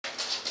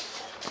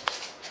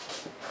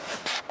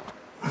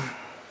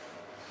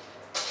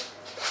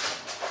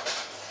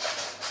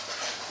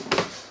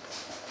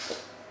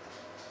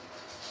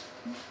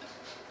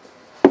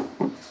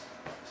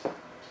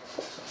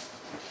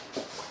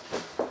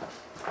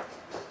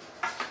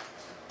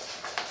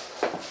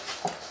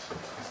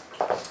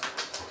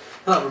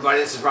Hello everybody,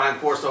 this is Brian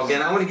Forstall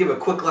again. I want to give a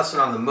quick lesson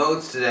on the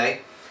modes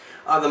today.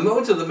 The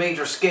modes of the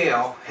major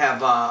scale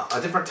have a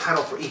different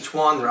title for each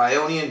one. They're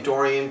Ionian,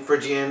 Dorian,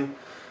 Phrygian,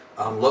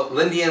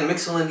 Lydian,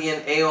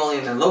 Mixolydian,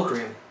 Aeolian, and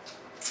Locrian.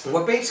 And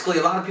what basically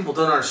a lot of people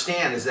don't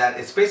understand is that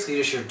it's basically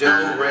just your do,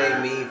 re,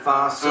 mi,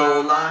 fa,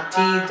 sol, la,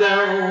 ti,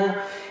 do.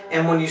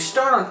 And when you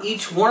start on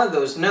each one of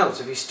those notes,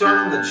 if you start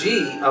on the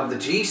G of the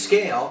G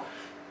scale,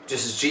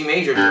 just as G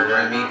major, do,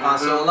 re, mi, fa,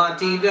 sol, la,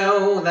 ti,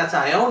 do, that's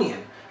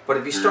Ionian. But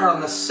if you start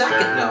on the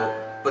second note,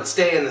 but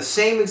stay in the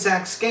same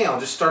exact scale,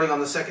 just starting on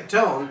the second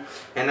tone,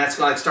 and that's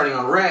like starting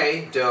on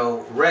re,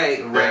 do,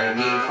 re, re,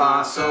 mi,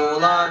 fa, sol,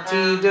 la,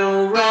 ti,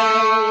 do, re,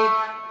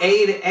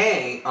 A to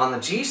A on the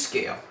G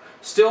scale.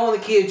 Still on the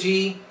key of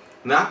G,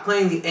 not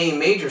playing the A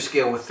major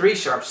scale with 3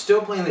 sharps,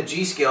 still playing the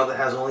G scale that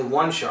has only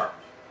 1 sharp.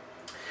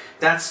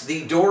 That's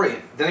the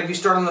Dorian. Then if you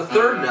start on the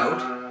third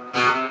note,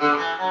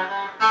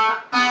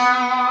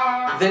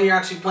 then you're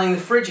actually playing the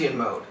Phrygian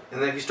mode.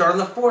 And then if you start on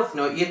the fourth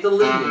note, you get the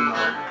Lydian mode.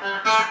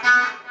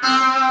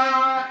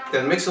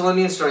 Then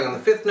Mixolydian starting on the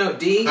 5th note,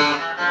 D.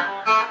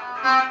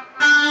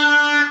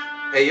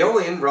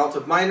 Aeolian,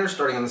 relative minor,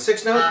 starting on the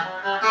 6th note.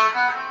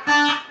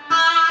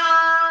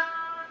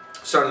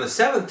 Start on the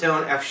 7th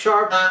tone, F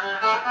sharp,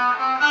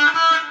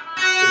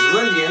 is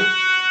Lydian,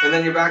 and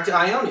then you're back to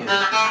Ionian.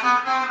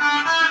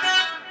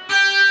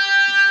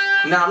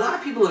 Now, a lot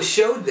of people have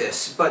showed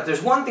this, but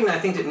there's one thing I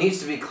think that needs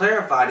to be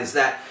clarified is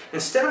that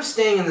instead of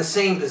staying in the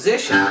same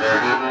position,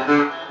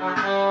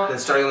 then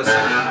starting on the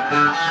 2nd,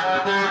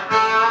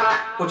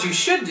 what you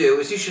should do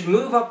is you should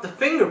move up the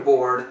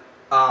fingerboard,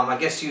 I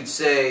guess you'd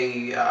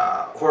say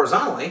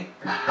horizontally,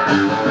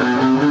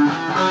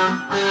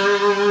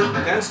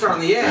 then start on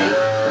the A,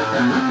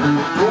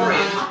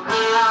 Dorian,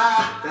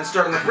 then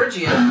start on the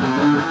Phrygian,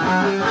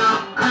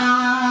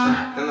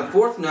 then the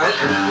 4th note,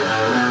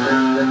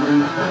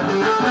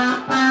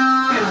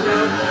 5th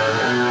note,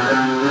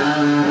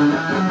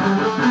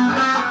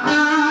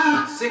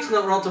 6th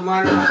note relative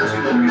minor, 1, 2,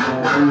 3, 4, 6,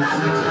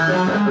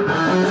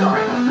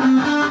 sorry,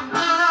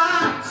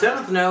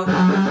 7th note,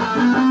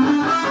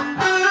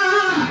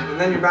 and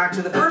then you're back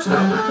to the 1st note.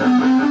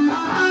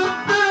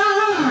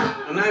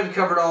 And now you've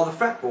covered all the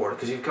fretboard,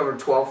 because you've covered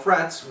 12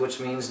 frets, which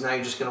means now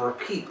you're just going to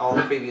repeat all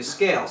the previous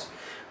scales.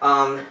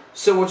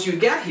 So what you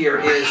get here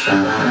is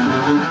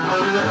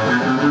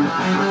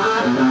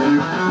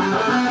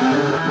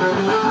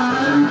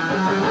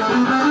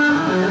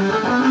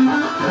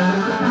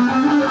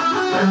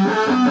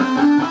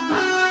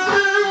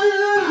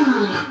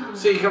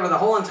so you cover the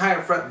whole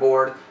entire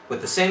fretboard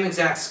with the same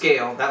exact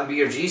scale. That would be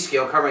your G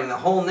scale covering the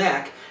whole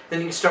neck. Then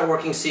you can start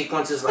working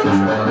sequences like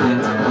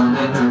triplet,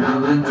 triplet,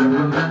 triplet,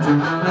 triplet,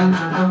 triplet,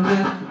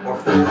 triplet, or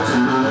fours,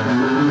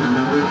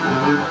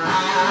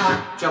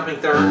 jumping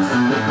thirds.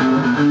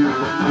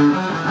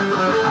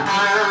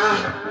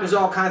 There's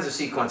all kinds of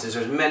sequences.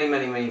 There's many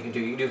you can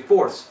do. You can do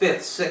 4ths, 5ths,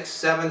 6ths,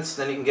 7ths,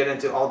 then you can get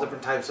into all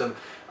different types of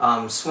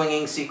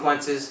swinging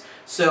sequences.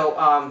 So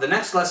the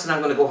next lesson I'm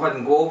going to go ahead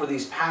and go over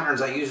these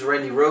patterns. I use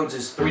Randy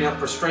Rhoads' 3-note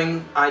per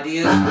string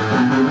ideas.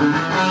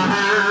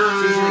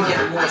 It's easy to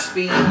get more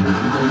speed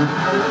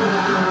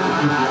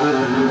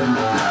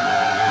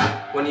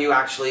when you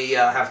actually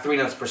have 3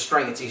 notes per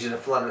string. It's easy to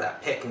flutter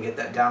that pick and get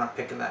that down and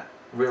pick and that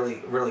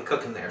really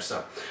cooking there. So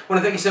I want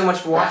to thank you so much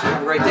for watching.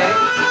 Have a great day.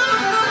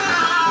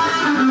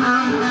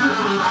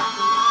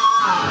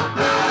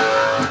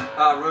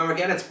 Remember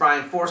again, it's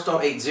Brian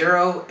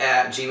Forstall80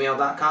 at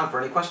gmail.com for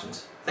any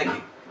questions. Thank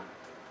you.